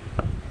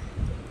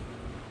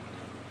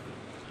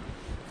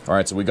 All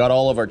right, so we got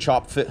all of our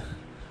chopped fit. All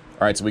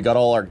right, so we got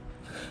all our.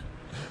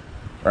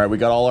 So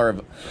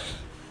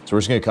we're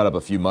just gonna cut up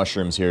a few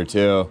mushrooms here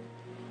too.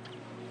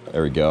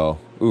 There we go.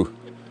 Ooh,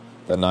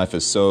 that knife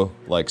is so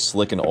like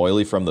slick and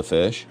oily from the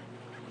fish.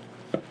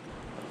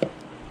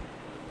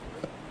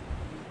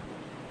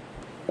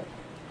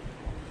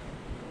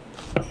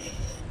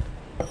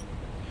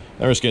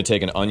 Then we're just gonna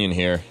take an onion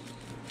here.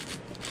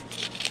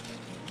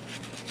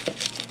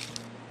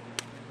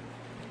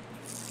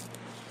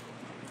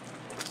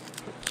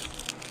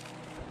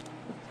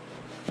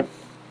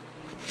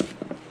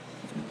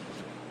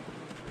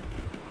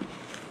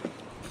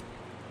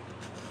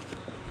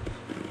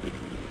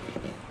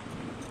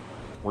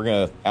 We're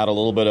gonna add a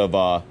little bit of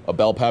a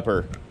bell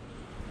pepper.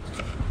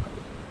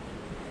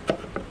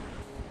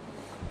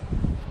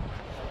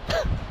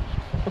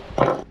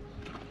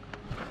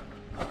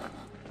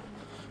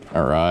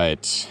 All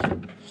right.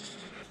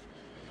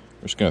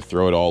 We're just gonna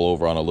throw it all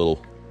over on a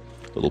little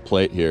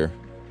plate here.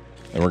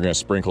 And we're gonna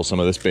sprinkle some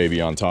of this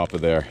baby on top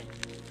of there.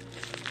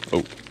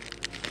 Oh.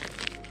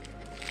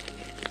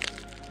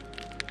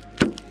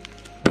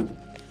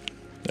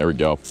 There we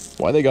go.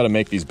 Why they gotta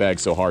make these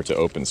bags so hard to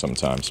open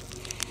sometimes?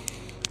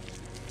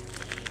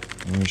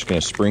 I'm just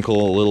gonna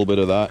sprinkle a little bit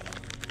of that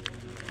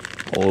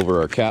all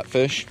over our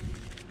catfish.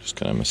 Just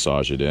kind of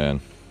massage it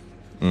in.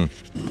 So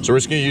we're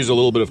just gonna use a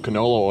little bit of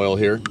canola oil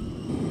here.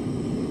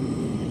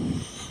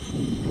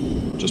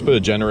 Just put a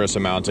generous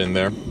amount in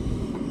there. I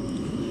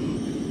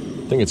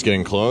think it's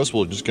getting close.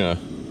 We're just gonna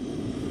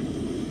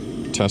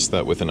test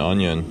that with an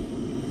onion.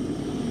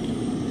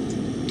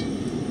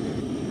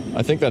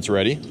 I think that's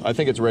ready. I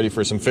think it's ready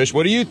for some fish.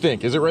 What do you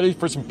think? Is it ready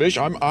for some fish?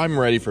 I'm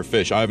ready for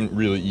fish. I haven't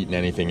really eaten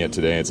anything yet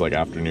today. It's like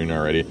afternoon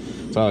already.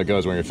 That's how it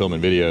goes when you're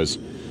filming videos.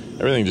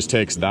 Everything just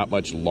takes that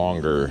much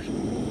longer.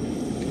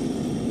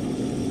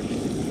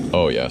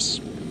 Oh yes.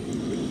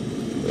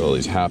 All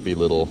these happy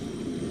little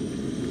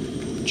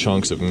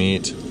chunks of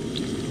meat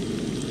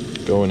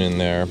going in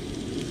there.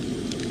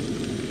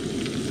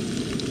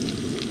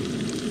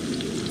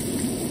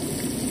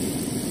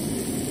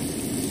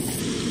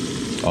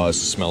 Oh,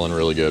 this is smelling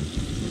really good.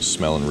 It's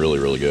smelling really,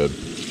 really good.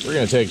 We're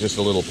gonna take just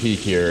a little peek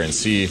here and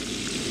see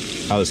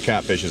how this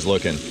catfish is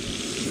looking.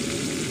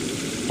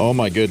 Oh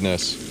my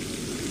goodness.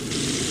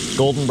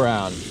 Golden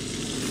brown.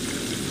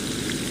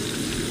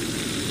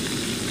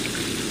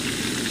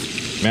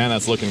 Man,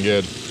 that's looking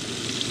good.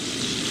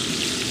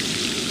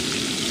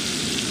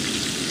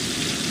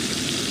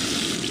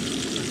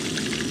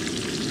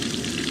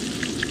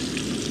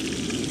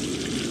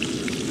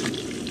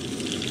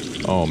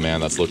 Oh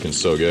man, that's looking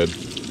so good.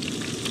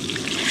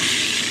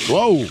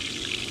 Whoa!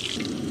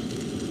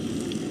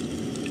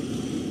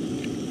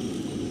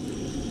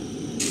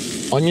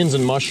 Onions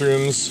and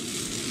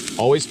mushrooms,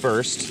 always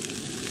first.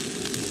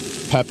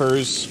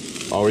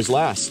 Peppers, always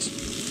last.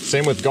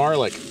 Same with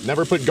garlic.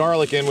 Never put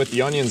garlic in with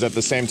the onions at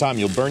the same time.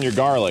 You'll burn your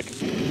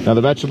garlic. Now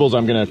the vegetables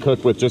I'm gonna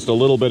cook with just a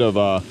little bit of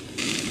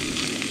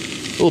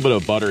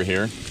butter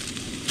here.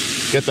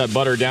 Get that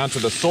butter down to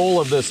the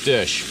soul of this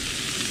dish.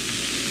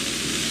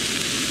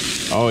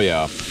 Oh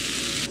yeah.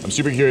 I'm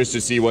super curious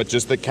to see what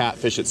just the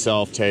catfish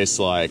itself tastes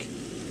like.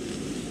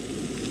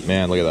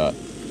 Man, look at that.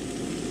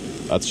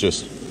 That's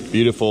just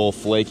beautiful,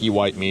 flaky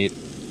white meat.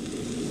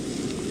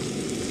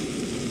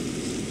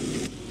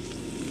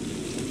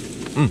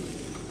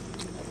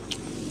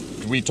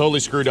 We totally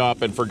screwed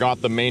up and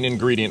forgot the main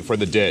ingredient for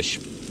the dish,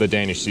 the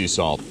Danish sea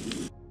salt.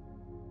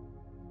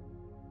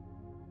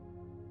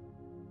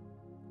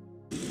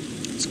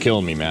 It's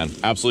killing me, man.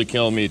 Absolutely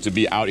killing me to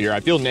be out here.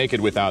 I feel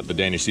naked without the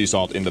Danish sea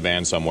salt in the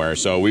van somewhere.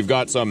 So we've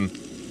got some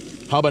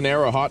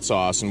habanero hot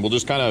sauce, and we'll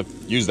just kind of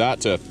use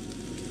that to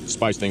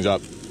spice things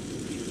up.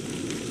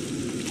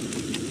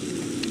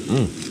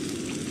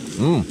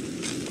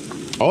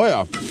 Oh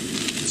yeah,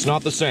 it's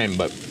not the same,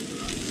 but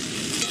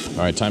all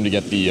right, time to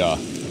get the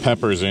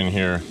peppers in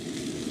here.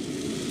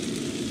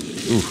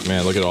 Oof,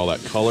 man, look at all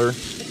that color.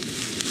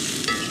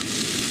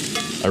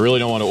 I really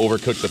don't want to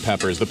overcook the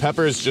peppers. The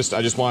peppers,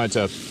 I just wanted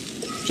to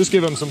just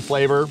give them some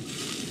flavor.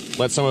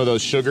 Let some of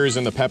those sugars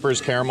in the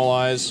peppers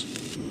caramelize.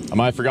 I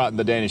might have forgotten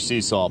the Danish sea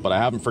salt, but I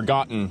haven't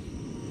forgotten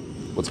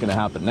what's gonna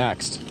happen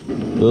next.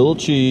 Little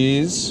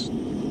cheese,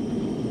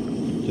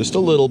 just a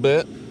little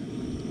bit.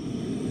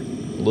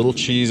 A little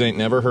cheese ain't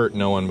never hurt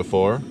no one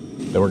before.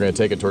 Then we're gonna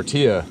take a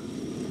tortilla,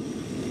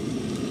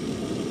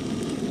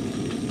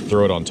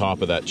 throw it on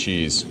top of that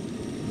cheese.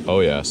 Oh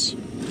yes,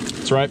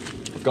 that's right,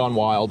 I've gone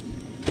wild.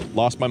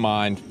 Lost my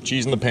mind.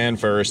 Cheese in the pan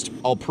first.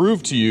 I'll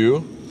prove to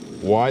you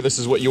why this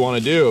is what you want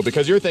to do,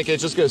 because you're thinking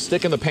it's just gonna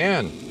stick in the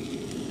pan.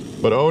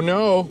 But oh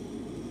no,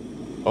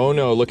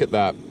 look at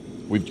that.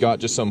 We've got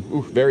just some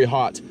very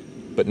hot,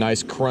 but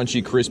nice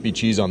crunchy, crispy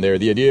cheese on there.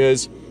 The idea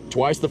is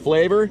twice the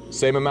flavor,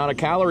 same amount of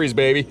calories,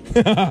 baby.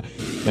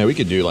 Man, we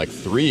could do like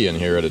 3 in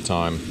here at a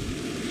time.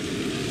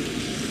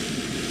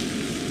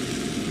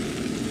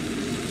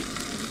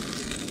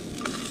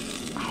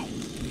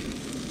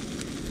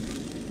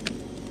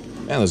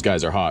 Man, those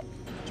guys are hot.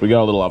 So we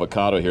got a little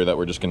avocado here that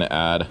we're just gonna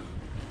add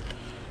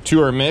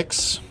to our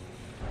mix.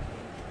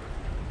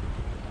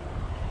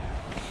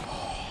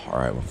 All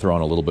right, we'll throw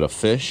on a little bit of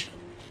fish.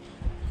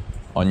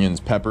 Onions,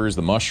 peppers,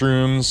 the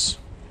mushrooms,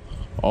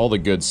 all the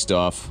good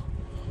stuff.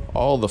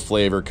 All the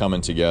flavor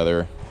coming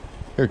together.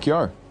 Here,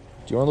 Kiara,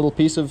 do you want a little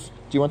piece of,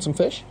 do you want some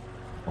fish?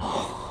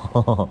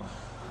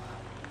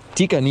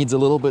 Tika needs a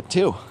little bit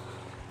too.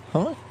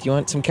 Huh? Do you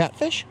want some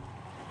catfish?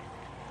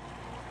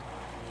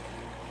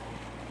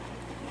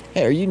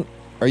 Hey,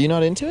 are you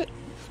not into it?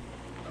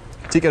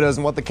 Tika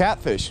doesn't want the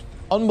catfish.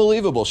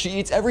 Unbelievable, she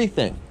eats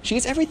everything. She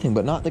eats everything,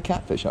 but not the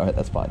catfish. All right,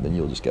 that's fine, then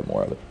you'll just get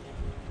more of it.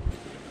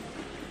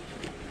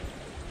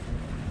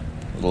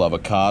 A little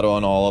avocado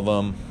on all of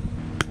them.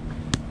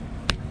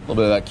 A little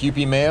bit of that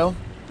Kewpie mayo.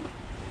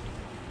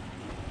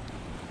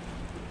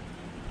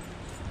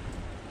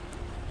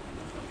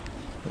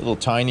 A little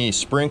tiny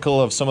sprinkle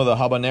of some of the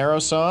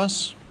habanero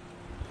sauce.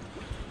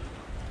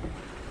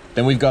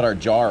 Then we've got our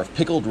jar of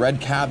pickled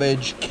red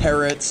cabbage,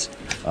 carrots,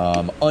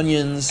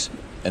 onions,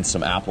 and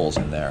some apples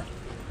in there.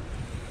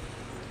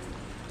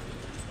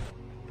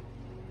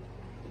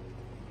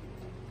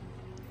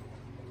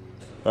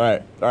 All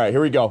right,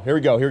 here we go, here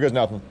goes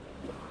nothing.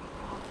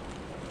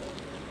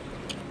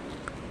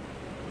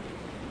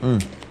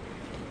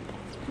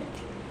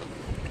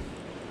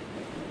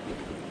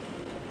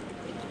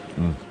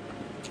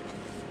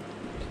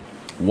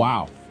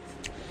 Wow,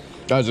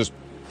 that's just,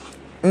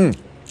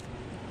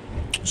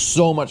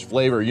 so much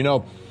flavor. You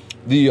know,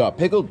 the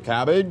pickled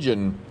cabbage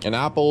and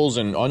apples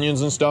and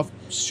onions and stuff,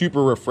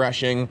 super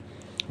refreshing.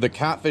 The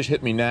catfish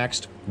hit me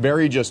next.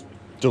 Very just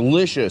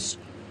delicious,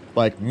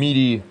 like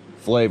meaty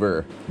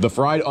flavor. The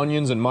fried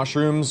onions and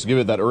mushrooms give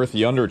it that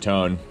earthy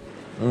undertone.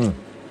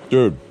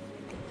 Dude.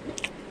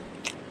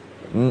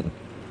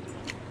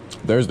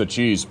 There's the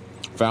cheese.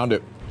 Found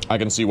it. I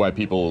can see why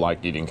people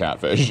like eating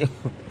catfish.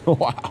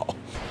 Wow.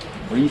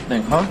 What do you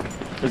think, huh?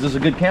 Is this a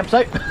good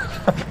campsite?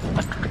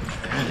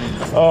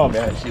 Oh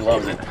man, she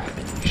loves it.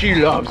 She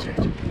loves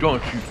it.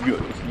 Don't you?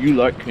 You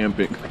like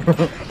camping.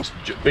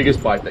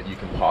 Biggest bite that you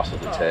can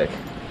possibly take.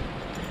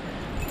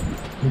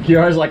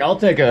 Kiara's like, I'll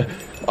take a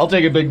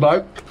big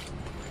bite.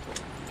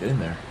 Get in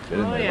there. Get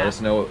in there. Yeah. Let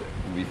us know what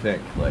we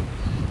think. Like,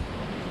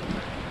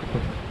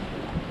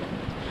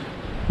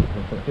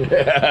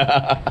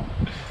 yeah.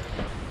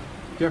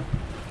 Here.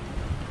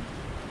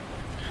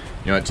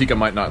 You know, Tika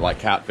might not like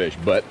catfish,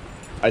 but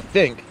I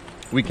think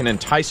we can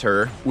entice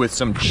her with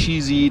some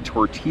cheesy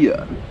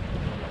tortilla.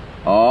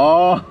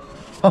 Oh,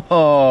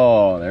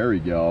 there we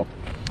go.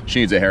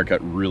 She needs a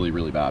haircut really,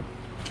 really bad.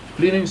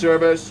 Cleaning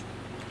service.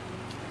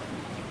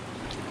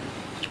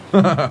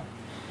 So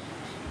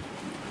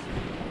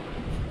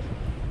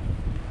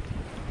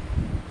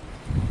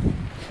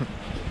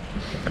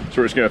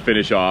we're just gonna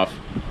finish off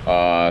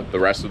the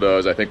rest of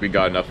those. I think we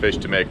got enough fish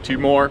to make 2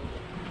 more.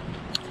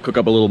 Cook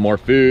up a little more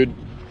food.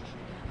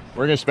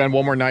 We're gonna spend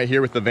 1 more night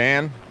here with the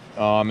van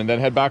and then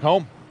head back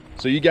home.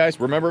 So you guys,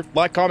 remember,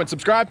 like, comment,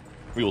 subscribe.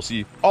 We will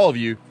see all of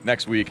you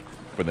next week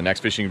for the next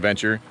fishing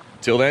adventure.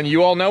 Till then,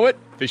 you all know it.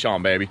 Fish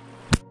on, baby.